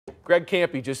Greg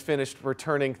Kampe just finished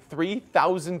returning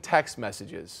 3,000 text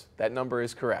messages. That number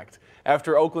is correct.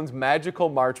 After Oakland's magical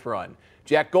March run,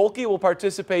 Jack Gohlke will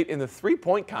participate in the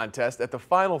three-point contest at the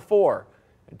Final Four.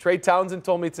 And Trey Townsend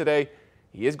told me today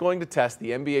he is going to test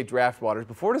the NBA draft waters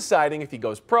before deciding if he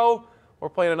goes pro or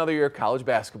playing another year of college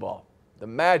basketball. The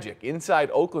magic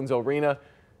inside Oakland's arena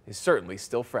is certainly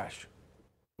still fresh.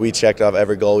 We checked off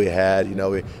every goal we had. You know,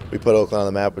 we put Oakland on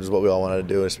the map, which is what we all wanted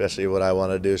to do, especially what I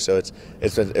wanted to do. So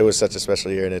it was such a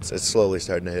special year, and it's slowly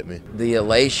starting to hit me. The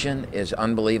elation is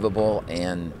unbelievable,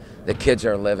 and the kids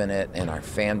are living it, and our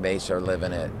fan base are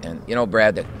living it. And you know,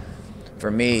 Brad, for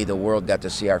me, the world got to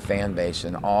see our fan base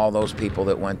and all those people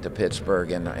that went to Pittsburgh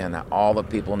and all the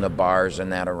people in the bars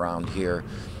and that around here,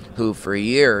 who for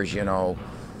years, you know,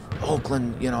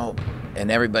 Oakland, you know, and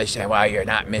everybody saying, well, you're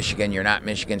not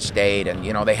Michigan State, and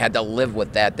you know, they had to live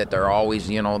with that they're always,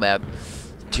 you know, that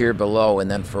tier below.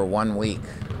 And then for 1 week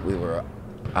we were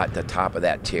at the top of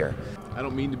that tier. I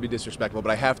don't mean to be disrespectful, but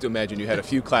I have to imagine you had a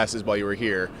few classes while you were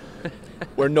here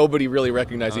where nobody really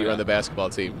recognized that you were on the basketball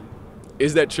team.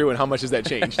 Is that true, and how much has that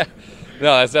changed? No,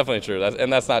 that's definitely true,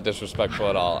 and that's not disrespectful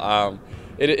at all.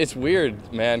 It's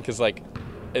weird, man, because like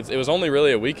it was only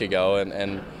really a week ago,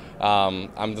 and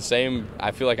I'm the same.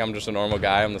 I feel like I'm just a normal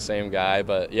guy. I'm the same guy,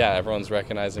 but yeah, everyone's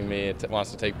recognizing me.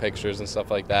 Wants to take pictures and stuff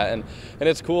like that, and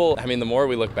it's cool. I mean, the more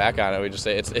we look back on it, we just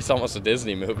say it's almost a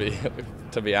Disney movie,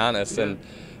 to be honest. Yeah.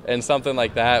 And something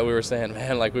like that, we were saying,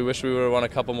 man, like we wish we would have won a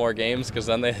couple more games, because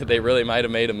then they really might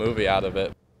have made a movie out of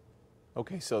it.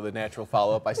 Okay, so the natural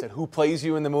follow-up, I said, who plays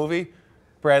you in the movie?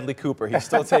 Bradley Cooper. He's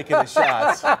still taking his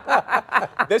shots.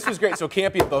 This was great. So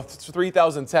Kampe, the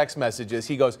 3,000 text messages,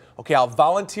 he goes, okay, I'll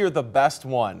volunteer the best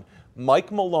one.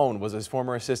 Mike Malone was his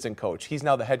former assistant coach. He's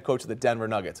now the head coach of the Denver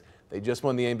Nuggets. They just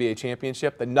won the NBA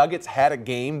championship. The Nuggets had a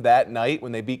game that night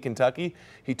when they beat Kentucky.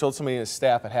 He told somebody in his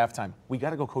staff at halftime, we got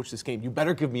to go coach this game. You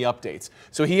better give me updates.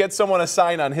 So he had someone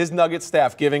assigned on his Nuggets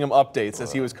staff giving him updates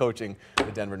as he was coaching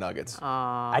the Denver Nuggets.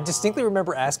 I distinctly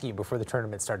remember asking you before the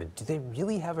tournament started, do they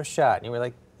really have a shot? And you were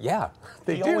like, yeah,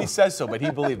 they do. He always says so, but he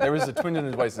believed. There was a twin in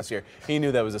his voice this year. He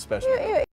knew that was a special.